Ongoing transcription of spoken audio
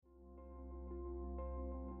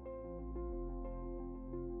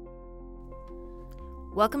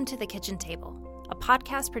Welcome to The Kitchen Table, a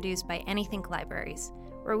podcast produced by Anythink Libraries,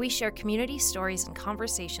 where we share community stories and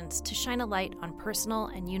conversations to shine a light on personal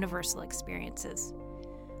and universal experiences.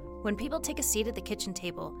 When people take a seat at the kitchen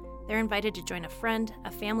table, they're invited to join a friend,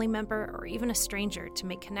 a family member, or even a stranger to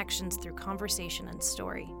make connections through conversation and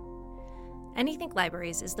story. Anythink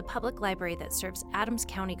Libraries is the public library that serves Adams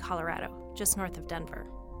County, Colorado, just north of Denver.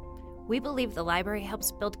 We believe the library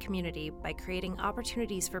helps build community by creating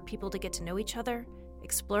opportunities for people to get to know each other,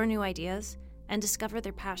 explore new ideas, and discover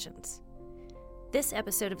their passions. This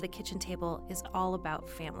episode of The Kitchen Table is all about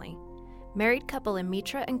family. Married couple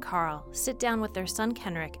Amitra and Carl sit down with their son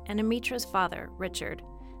Kenrick and Amitra's father, Richard.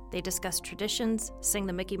 They discuss traditions, sing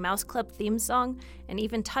the Mickey Mouse Club theme song, and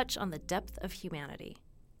even touch on the depth of humanity.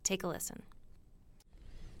 Take a listen.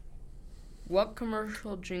 What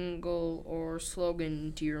commercial jingle or slogan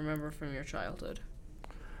do you remember from your childhood?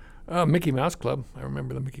 Mickey Mouse Club. I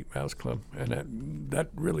remember the Mickey Mouse Club, and that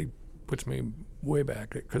really puts me way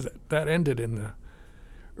back, because that ended in the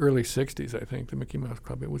early 60s, I think, the Mickey Mouse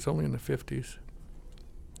Club. It was only in the 50s.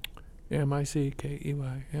 M-I-C-K-E-Y-M-O-U-S-E.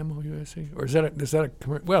 Or is that a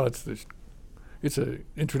commercial? Well, it's an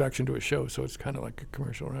introduction to a show, so it's kind of like a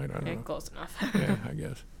commercial, right? I don't know. Close enough. Yeah, I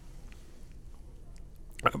guess.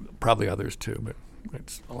 Probably others too, but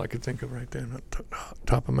it's all I could think of right there on the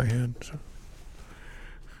top of my head. So.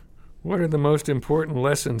 What are the most important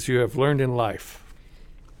lessons you have learned in life?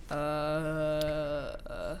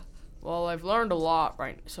 Well, I've learned a lot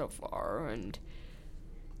so far, and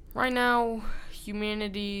right now,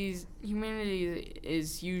 humanity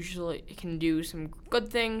is usually can do some good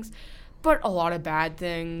things, but a lot of bad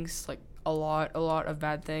things, like a lot of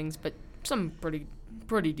bad things, but some pretty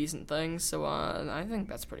decent things. So I think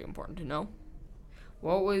that's pretty important to know.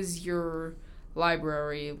 What was your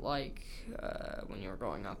library like when you were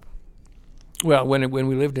growing up? Well, when we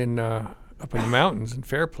lived in up in the mountains in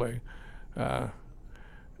Fairplay,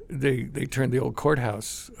 they turned the old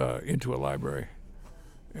courthouse into a library,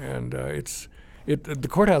 and the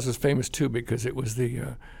courthouse is famous too because it was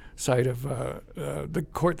the site of the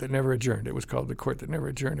court that never adjourned. It was called the court that never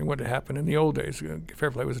adjourned. And what had happened in the old days,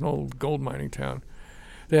 Fairplay was an old gold mining town.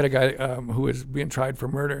 They had a guy who was being tried for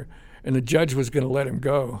murder, and the judge was going to let him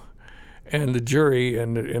go. And the jury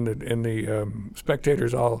and the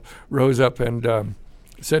spectators all rose up and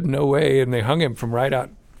said no way, and they hung him from right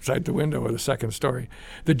outside the window of the second story.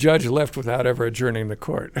 The judge left without ever adjourning the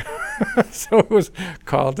court. So it was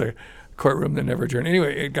called the courtroom that never adjourned.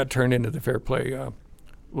 Anyway, it got turned into the Fairplay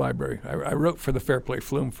library. I wrote for the Fairplay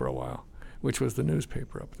Flume for a while, which was the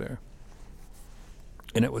newspaper up there.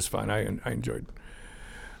 And it was fun. I enjoyed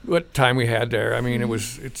what time we had there. I mean,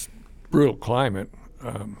 it's brutal climate.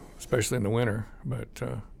 Especially in the winter, but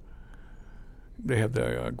they have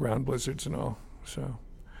the ground blizzards and all. So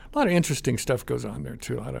a lot of interesting stuff goes on there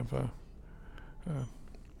too. A lot of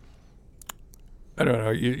I don't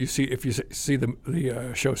know. You see if you see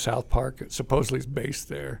the show South Park, it supposedly is based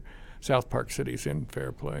there. South Park City's in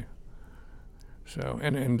Fairplay. So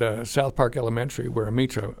and South Park Elementary, where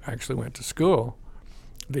Amitra actually went to school,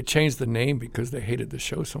 they changed the name because they hated the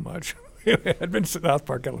show so much. It had been South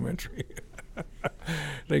Park Elementary.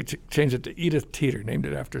 They changed it to Edith Teeter, named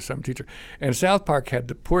it after some teacher. And South Park had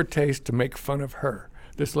the poor taste to make fun of her,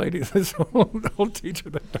 this lady, this old teacher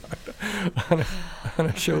that died on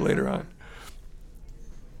a show later on.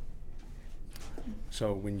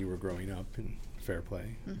 So when you were growing up in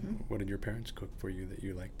Fairplay, what did your parents cook for you that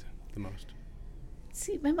you liked the most?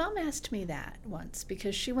 See, my mom asked me that once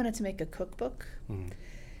because she wanted to make a cookbook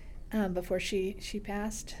before she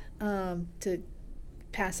passed to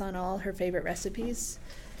pass on all her favorite recipes,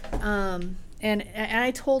 and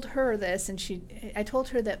I told her this, and I told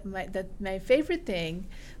her that my favorite thing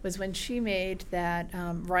was when she made that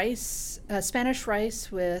Spanish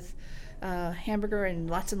rice with hamburger and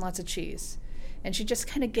lots of cheese, and she just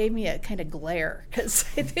kind of gave me a kind of glare because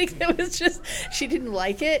I think it was just she didn't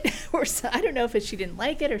like it, or I don't know if she didn't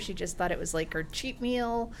like it or she just thought it was like her cheap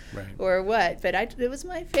meal, right, or what. But it was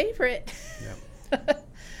my favorite. Yep.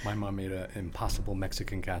 My mom made an impossible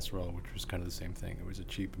Mexican casserole, which was kind of the same thing. It was a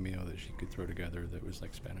cheap meal that she could throw together that was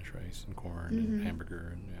like Spanish rice and corn and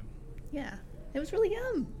hamburger. And yeah, it was really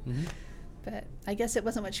yum. Mm-hmm. But I guess it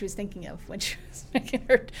wasn't what she was thinking of when she was making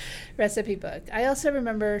her recipe book. I also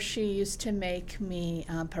remember she used to make me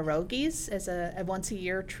pierogies as a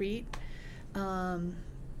once-a-year treat. And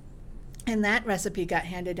that recipe got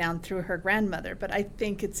handed down through her grandmother. But I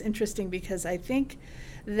think it's interesting because I think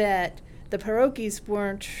that the pierogies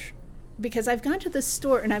weren't, because I've gone to the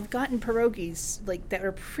store and I've gotten pierogies like that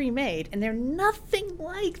are pre-made, and they're nothing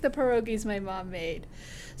like the pierogies my mom made.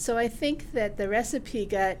 So I think that the recipe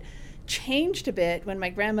got changed a bit when my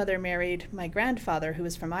grandmother married my grandfather, who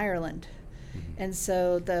was from Ireland. And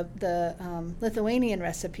so the Lithuanian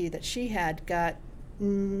recipe that she had got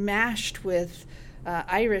mashed with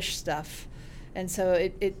Irish stuff. And so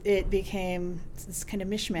it became this kind of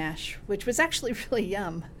mishmash, which was actually really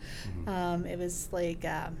yum. It was like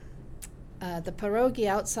the pierogi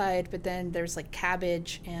outside, but then there's like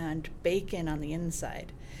cabbage and bacon on the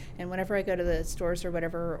inside. And whenever I go to the stores or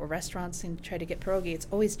whatever, or restaurants and try to get pierogi, it's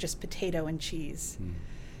always just potato and cheese.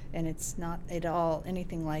 And it's not at all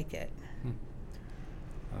anything like it.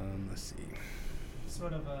 Let's see. What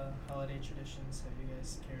sort of holiday traditions have you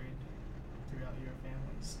guys carried throughout your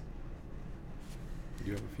families?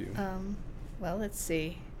 You have a few. Well, let's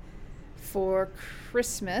see. For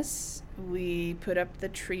Christmas, we put up the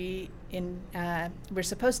tree we're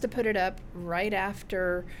supposed to put it up right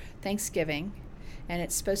after Thanksgiving, and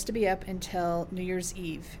it's supposed to be up until New Year's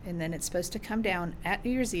Eve, and then it's supposed to come down at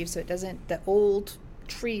New Year's Eve so the old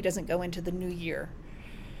tree doesn't go into the new year,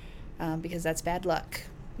 because that's bad luck.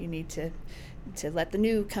 You need to let the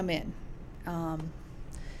new come in.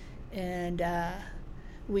 And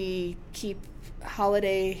we keep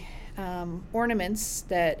holiday ornaments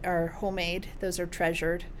that are homemade. Those are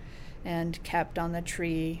treasured and kept on the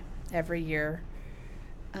tree every year.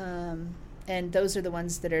 And those are the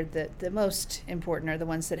ones that are the most important, are the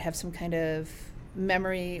ones that have some kind of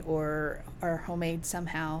memory or are homemade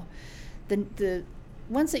somehow. The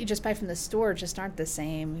ones that you just buy from the store just aren't the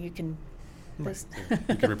same. You can You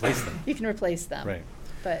can replace them. You can replace them. Right.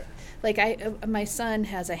 But like my son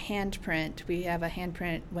has a handprint. We have a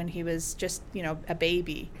handprint when he was just, a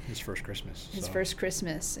baby. His first Christmas. His first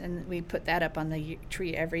Christmas, and we put that up on the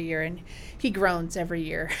tree every year, and he groans every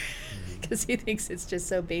year because he thinks it's just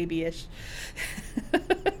so babyish.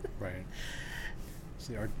 Right.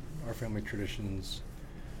 See, our family traditions,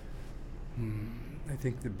 I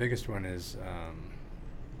think the biggest one is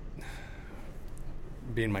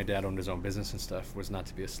being my dad owned his own business and stuff, was not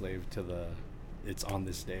to be a slave to it's on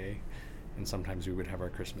this day. And sometimes we would have our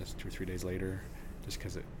Christmas 2 or 3 days later, just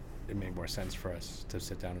because it made more sense for us to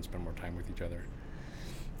sit down and spend more time with each other.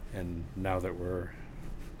 And now that we're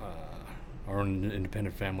our own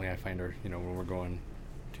independent family, I find when we're going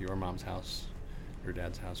to your mom's house, your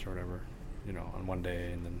dad's house or whatever, on one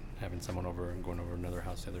day, and then having someone over and going over another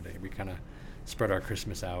house the other day, we kind of spread our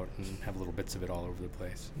Christmas out and have little bits of it all over the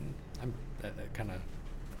place. And that kind of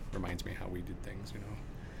reminds me how we did things,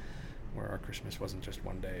 where our Christmas wasn't just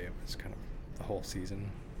one day, it was kind of the whole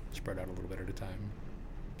season spread out a little bit at a time.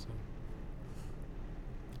 So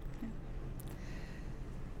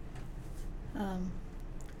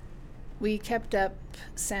we kept up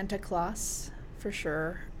Santa Claus for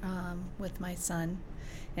sure, with my son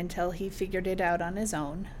until he figured it out on his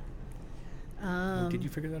own. Did you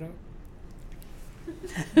figure that out?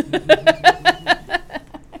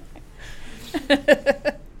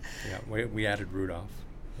 Yeah, we added Rudolph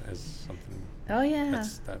as something. Oh yeah.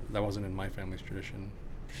 That wasn't in my family's tradition.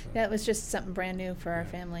 So. That was just something brand new for our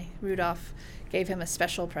family. Rudolph gave him a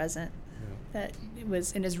special present that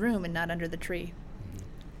was in his room and not under the tree.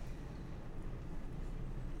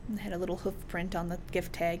 And had a little hoof print on the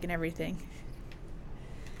gift tag and everything.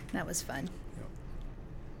 That was fun.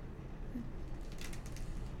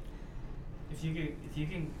 If you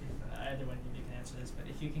can, either one of you can answer this, but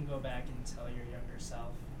if you can go back and tell your younger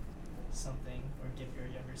self something or give your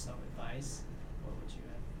younger self advice, what would you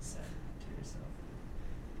have said to yourself?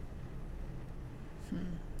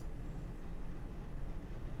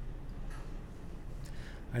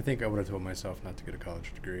 I think I would have told myself not to get a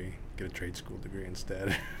college degree, get a trade school degree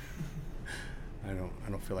instead. I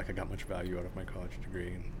don't feel like I got much value out of my college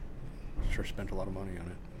degree, and sure spent a lot of money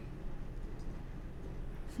on it.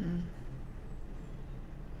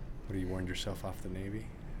 What, you warned yourself off the Navy?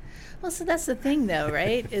 Well, so that's the thing, though,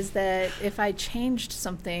 right? Is that if I changed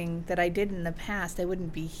something that I did in the past, I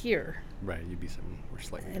wouldn't be here. Right, you'd be somewhere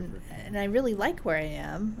slightly different. And I really like where I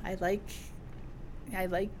am. I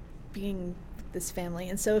like being with this family.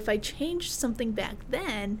 And so if I changed something back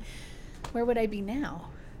then, where would I be now?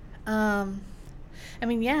 I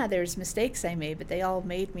mean, yeah, there's mistakes I made, but they all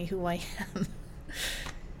made me who I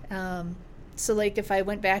am. So like if I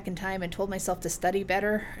went back in time and told myself to study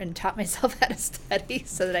better and taught myself how to study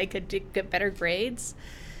so that I could get better grades,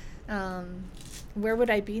 where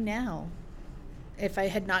would I be now? If I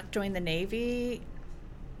had not joined the Navy,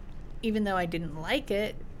 even though I didn't like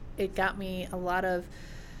it, it got me a lot of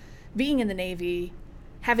being in the Navy.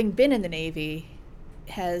 Having been in the Navy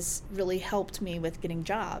has really helped me with getting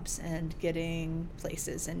jobs and getting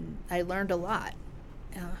places, and I learned a lot.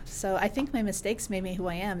 So I think my mistakes made me who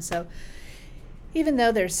I am. So even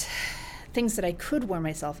though there's things that I could warn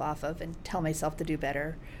myself off of and tell myself to do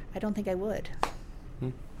better, I don't think I would.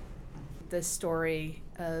 The story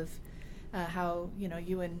of how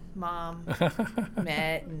you and Mom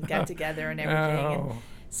met and got together and everything. And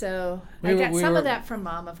so I got some of that from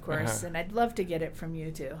Mom, of course, and I'd love to get it from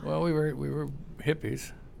you too. Well, we were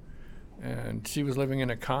hippies, and she was living in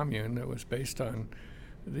a commune that was based on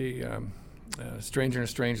the Stranger in a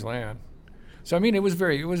Strange Land. So I mean, it was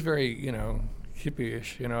very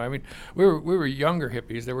hippie-ish. I mean, we were younger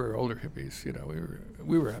hippies. There were older hippies.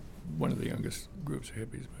 We were one of the youngest groups of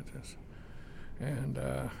hippies, but this. And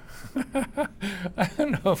I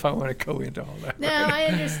don't know if I want to go into all that. No, I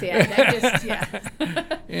understand.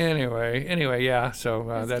 Anyway, yeah. So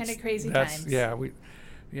that's kind of crazy times. Yeah,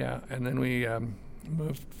 and then we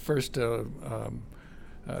moved first to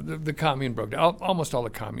the commune broke down. Almost all the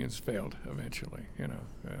communes failed eventually.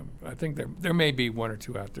 I think there may be one or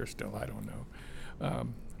two out there still. I don't know.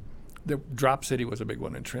 The Drop City was a big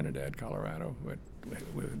one in Trinidad, Colorado, with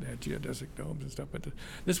had geodesic domes and stuff. But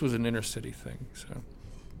this was an inner city thing. So,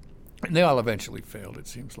 and they all eventually failed. It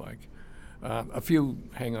seems like a few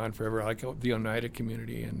hang on forever, like the Oneida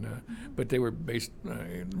community, but they were based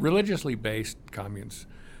religiously based communes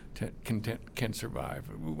can survive.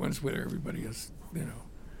 Once where everybody is,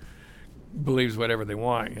 believes whatever they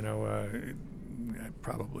want,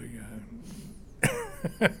 probably.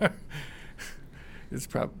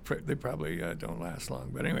 They probably don't last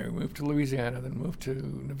long. But anyway, we moved to Louisiana, then moved to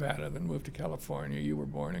Nevada, then moved to California. You were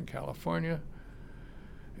born in California,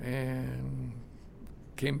 and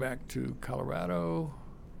came back to Colorado.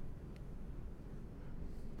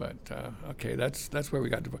 But okay, that's where we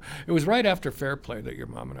got divorced. It was right after Fair Play that your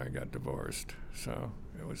mom and I got divorced. So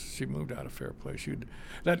she moved out of Fair Play.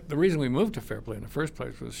 The reason we moved to Fair Play in the first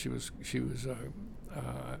place was she was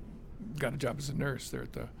got a job as a nurse there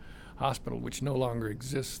at the hospital, which no longer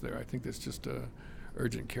exists there. I think there's just a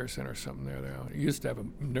urgent care center or something there. They used to have a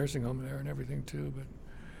nursing home there and everything too, but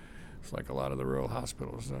it's like a lot of the rural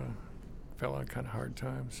hospitals fell on kind of hard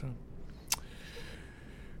times. So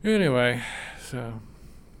anyway, so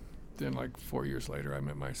then like 4 years later, I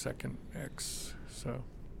met my second ex. So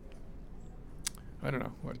I don't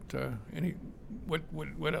know what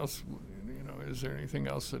else. Is there anything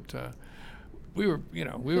else that? We were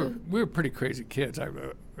pretty crazy kids. I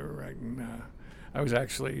was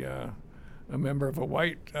actually a member of a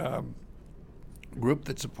white group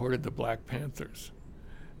that supported the Black Panthers,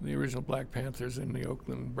 the original Black Panthers in the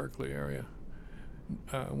Oakland, Berkeley area.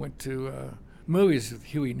 Went to movies with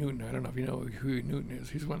Huey Newton. I don't know if you know who Huey Newton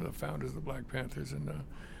is. He's one of the founders of the Black Panthers, and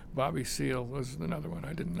Bobby Seale was another one.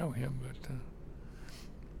 I didn't know him, but.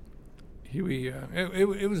 Huey,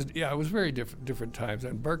 it was very different times,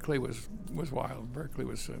 and Berkeley was wild. Berkeley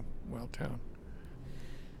was a wild town.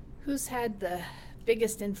 Who's had the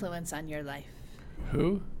biggest influence on your life?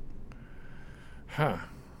 Who?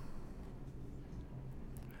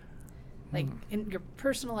 Like in your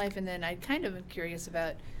personal life, and then I kind of am curious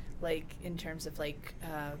about, like, in terms of like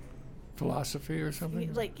philosophy or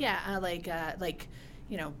something.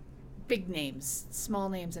 Big names, small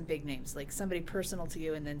names, and big names. Like somebody personal to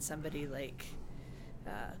you, and then somebody like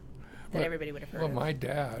that everybody would have heard of. Well, my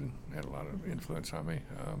dad had a lot of influence on me,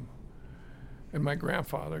 and my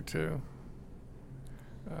grandfather too.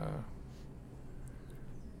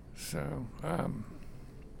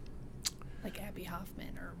 Like Abby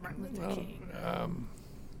Hoffman or Martin Luther King.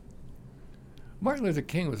 Martin Luther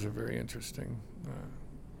King was a very interesting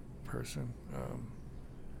person.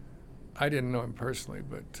 I didn't know him personally,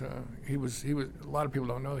 but he was. A lot of people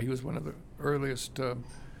don't know he was one of the earliest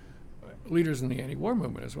leaders in the anti-war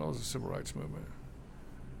movement as well as the civil rights movement.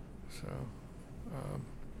 So,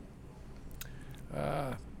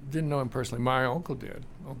 didn't know him personally. My uncle did.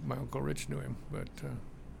 My Uncle Rich knew him, but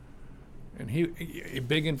and he a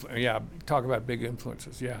big influence. Yeah, talk about big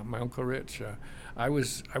influences. Yeah, my Uncle Rich. I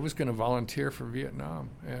was going to volunteer for Vietnam,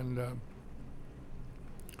 and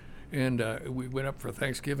we went up for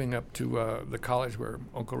Thanksgiving up to the college where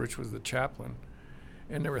Uncle Rich was the chaplain.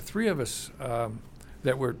 And there were three of us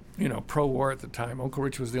that were, pro-war at the time. Uncle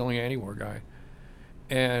Rich was the only anti-war guy.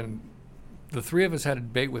 And the three of us had a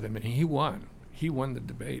debate with him, and he won. He won the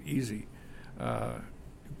debate easy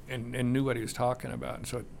and knew what he was talking about. And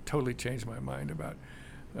so it totally changed my mind about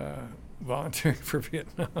volunteering for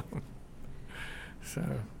Vietnam. So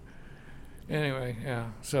anyway,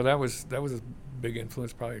 yeah. So that was a big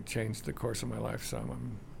influence. Probably changed the course of my life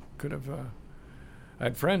some. I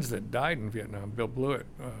had friends that died in Vietnam. Bill Blewett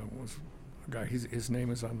was a guy. His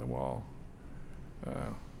name is on the wall.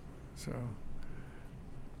 So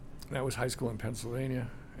that was high school in Pennsylvania,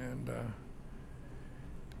 and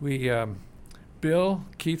Bill,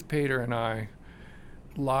 Keith Pater, and I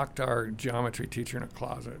locked our geometry teacher in a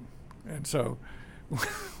closet, and so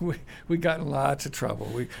we got in lots of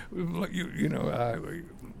trouble.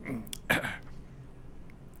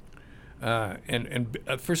 And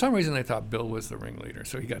for some reason they thought Bill was the ringleader,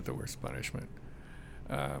 so he got the worst punishment.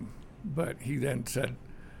 But he then said,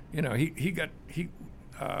 we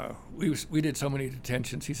did so many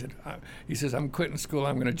detentions. He says, I'm quitting school.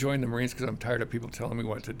 I'm going to join the Marines because I'm tired of people telling me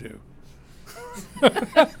what to do.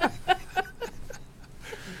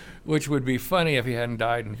 Which would be funny if he hadn't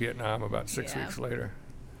died in Vietnam about 6 weeks later.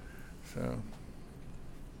 So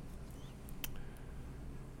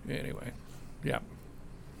anyway, yeah.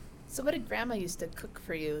 So what did Grandma used to cook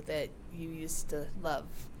for you that you used to love?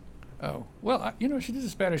 Oh, well, she did the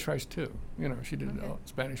Spanish rice too. She did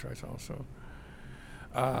Spanish rice also.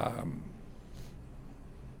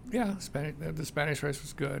 Yeah, the Spanish rice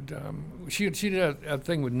was good. She did a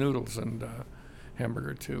thing with noodles and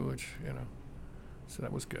hamburger too, which, so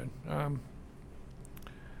that was good.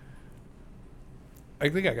 I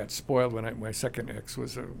think I got spoiled when my second ex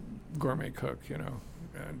was a gourmet cook,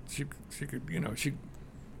 and she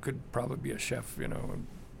could probably be a chef, in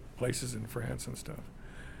places in France and stuff.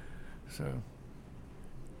 So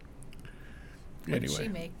What anyway. did she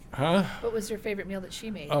make? Huh? What was your favorite meal that she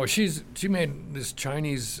made? Oh, she made this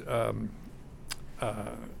Chinese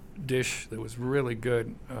dish that was really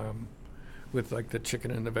good, with like the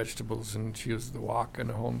chicken and the vegetables, and she used the wok and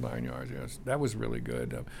the whole 9 yards. Yes, that was really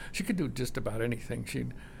good. She could do just about anything. She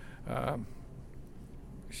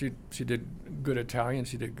did good Italian.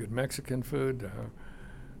 She did good Mexican food.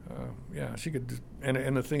 Yeah, she could.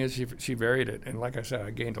 And the thing is, she varied it. And like I said, I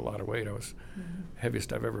gained a lot of weight. I was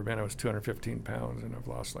heaviest I've ever been. I was 215 pounds, and I've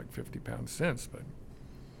lost like 50 pounds since. But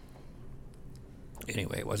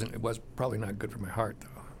anyway, it was probably not good for my heart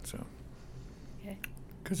though. So. Okay.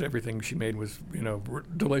 Because everything she made was,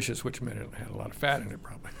 delicious, which meant it had a lot of fat in it,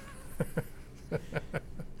 probably.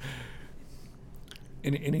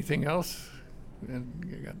 Anything else? You're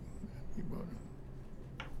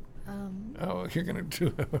going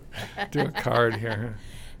to do a card here.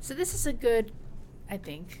 So this is I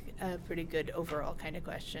think, a pretty good overall kind of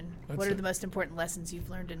question. What are the most important lessons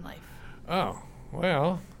you've learned in life? Oh,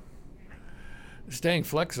 well, staying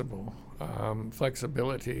flexible.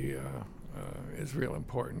 Flexibility is real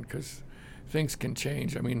important because things can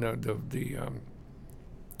change. I mean,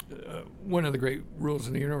 one of the great rules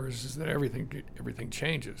in the universe is that everything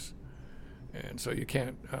changes, and so you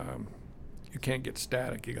can't get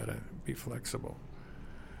static. You got to be flexible.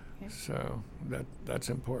 Okay. So that's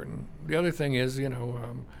important. The other thing is, you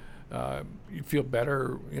feel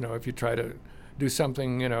better, if you try to do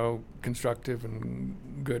something, constructive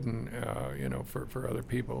and good and for other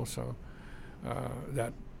people. So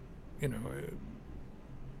that's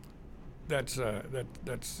as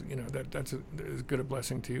good a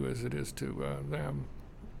blessing to you as it is to them.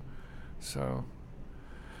 So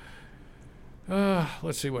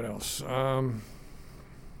let's see what else.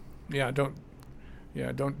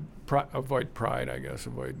 Avoid pride, I guess.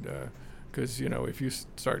 Because if you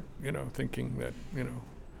start thinking that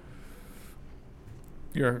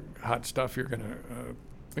you're hot stuff, you're gonna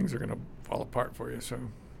things are gonna fall apart for you. So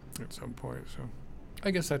at some point, so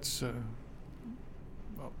I guess that's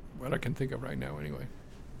what I can think of right now, anyway.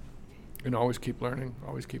 And always keep learning.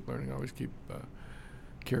 Always keep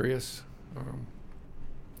curious.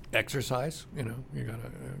 Exercise. You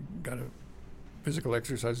gotta. Physical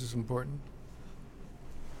exercise is important.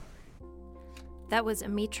 That was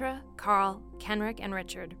Amitra, Carl, Kenrick, and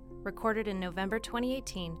Richard, recorded in November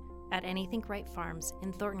 2018 at Anythink Right Farms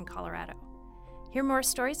in Thornton, Colorado. Hear more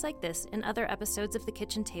stories like this in other episodes of The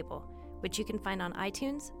Kitchen Table, which you can find on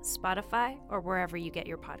iTunes, Spotify, or wherever you get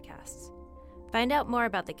your podcasts. Find out more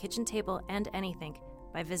about The Kitchen Table and Anythink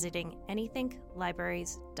by visiting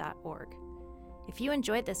anythinklibraries.org. If you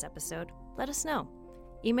enjoyed this episode, let us know.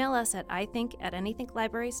 Email us at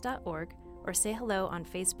ithink@anythinklibraries.org or say hello on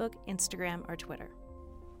Facebook, Instagram, or Twitter.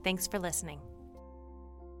 Thanks for listening.